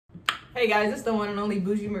Hey guys, it's the one and only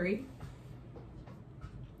Bougie Marie.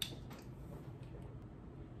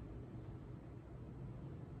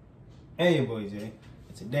 Hey, your boy Jay.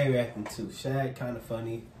 And today we're acting to Shad, kind of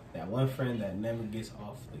funny. That one friend that never gets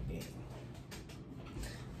off the game.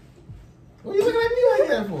 What are you looking at me like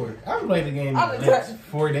that for? I haven't played the game in the last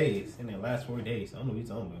 4 days. In the last 4 days, I don't know what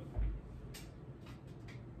you're talking about.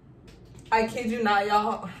 I kid you not,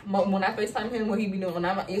 y'all. When I FaceTime him, what he be doing? When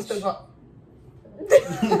I'm used to go.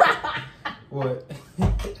 What?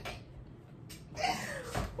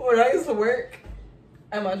 When I used to work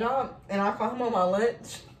at my job and I call him on my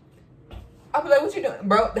lunch, I'd be like, "What you doing,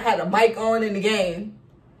 bro?" They had a mic on in the game,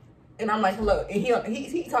 and I'm like, "Hello," and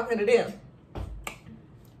he talking to them. Let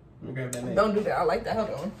me grab that name. Don't do that. I like that. Hold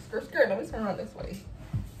on. Skirt. Let me turn around this way.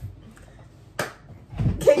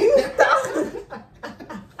 Can you stop?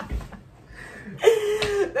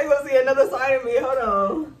 They gonna see another side of me. Hold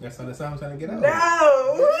on. That's how the sound I'm trying to get out. No.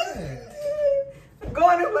 Yeah. Go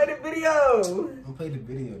on and play the video. I'm gonna play the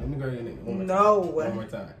video. Let me grab your name. One more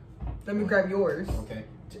time. Let me grab yours. Okay.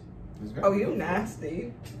 Oh, you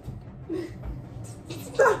nasty.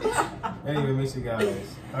 Anyway, make sure you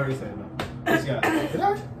guys. I already said no. Make sure you guys. Did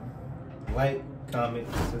I? Like, comment,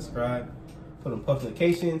 subscribe, put on post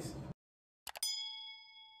notifications.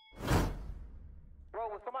 Bro,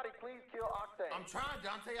 will somebody please kill Octane? I'm trying,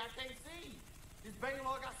 Dante. I can't see. This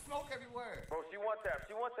Bangalore got smoke everywhere. Bro, she one tap.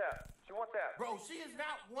 She one tap. She one tap. Bro, she is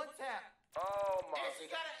not one tap. Oh my. And she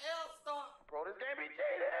got an L stop. Bro, this game be I'm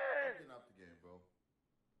cheating. getting off the game, bro.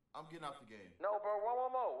 I'm getting off the game. No, bro. One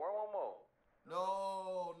more. One more.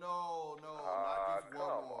 No, not just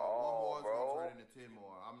one more. One more is gonna turn into 10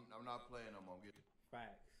 more. I'm not playing no more. I'm getting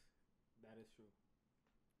Facts. That is true.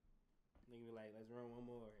 Nigga be like, let's run one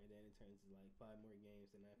more, and then it turns to like 5 more games,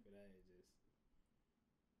 and after that, it's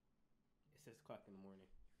 6 o'clock in the morning.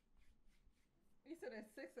 You said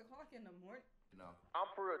at 6 o'clock in the morning? no. I'm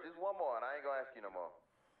for real. Just one more, and I ain't gonna ask you no more.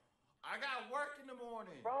 I got work in the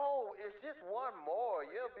morning. Bro, it's just one more.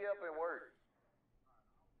 You'll be up and work.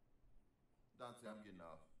 Dante, I'm getting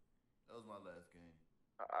off. That was my last game.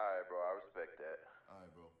 Alright, bro. I respect that.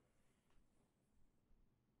 Alright, bro.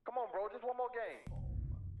 Come on, bro. Just one more game. Oh my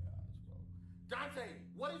gosh, bro. Dante,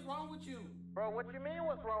 what is wrong with you? Bro, what you mean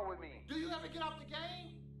what's wrong with me? Do you ever get off the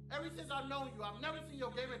game? Ever since I've known you, I've never seen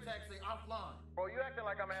your gamer tag say offline. Bro, you acting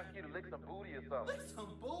like I'm asking you to lick some booty or something. Lick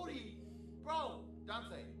some booty? Bro,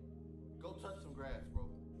 Dante, go touch some grass, bro.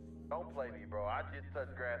 Don't play me, bro. I just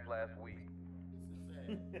touched grass last week.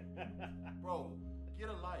 This is sad. Bro, get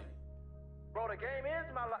a life. Bro, the game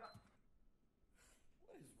is my life.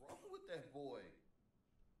 What is wrong with that boy?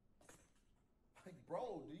 Like,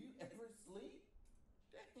 bro, do you ever sleep?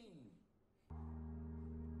 Dang.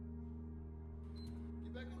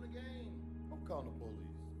 Get back on the game. I'm calling the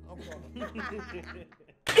police. I'm calling the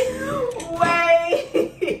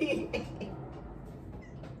Wait.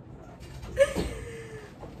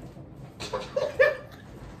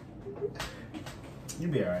 You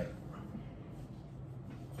be alright.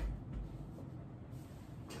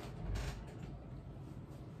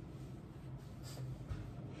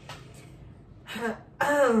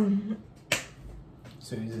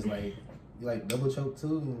 So you just like, you like double choke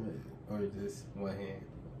too, or just one hand,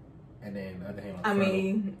 and then the other hand on the frontal?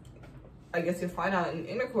 mean, I guess you'll find out in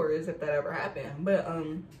intercourse if that ever happened. But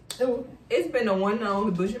it's been a one and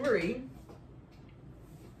only Bougie Marie.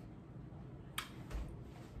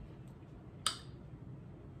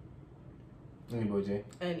 Any boy Jay.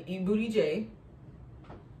 And E Booty J.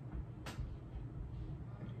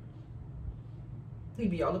 He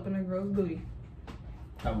be all up in a girl's booty.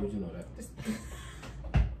 How would you know that?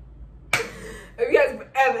 If you guys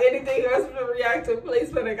have anything else to react to, please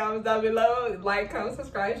put in the comments down below. Like, comment,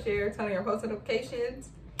 subscribe, share, turn on your post notifications.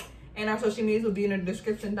 And our social medias will be in the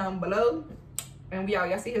description down below. And we out.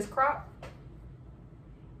 Y'all see his crop?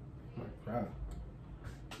 My crop.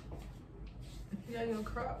 Yeah, your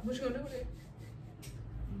crop. What you gonna do with it?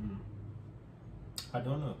 I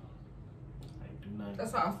don't know. I do not.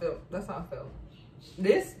 That's how I felt. That's how I felt.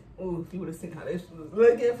 This, ooh, if you would have seen how this was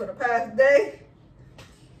looking for the past day.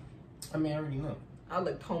 I mean, I already know. I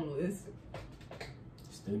looked homeless.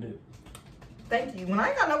 Still do. Thank you. When I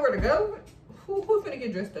ain't got nowhere to go, who's finna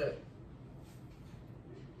get dressed up?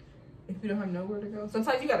 If you don't have nowhere to go.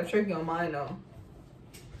 Sometimes you gotta trick your mind though.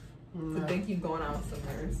 To think you going out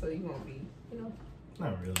somewhere, so you won't be, you know.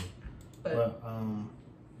 Not really. But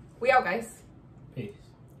we out, guys. Peace.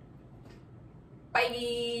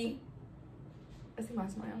 Bye. I see my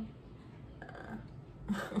smile.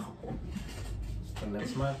 And that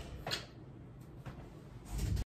smile.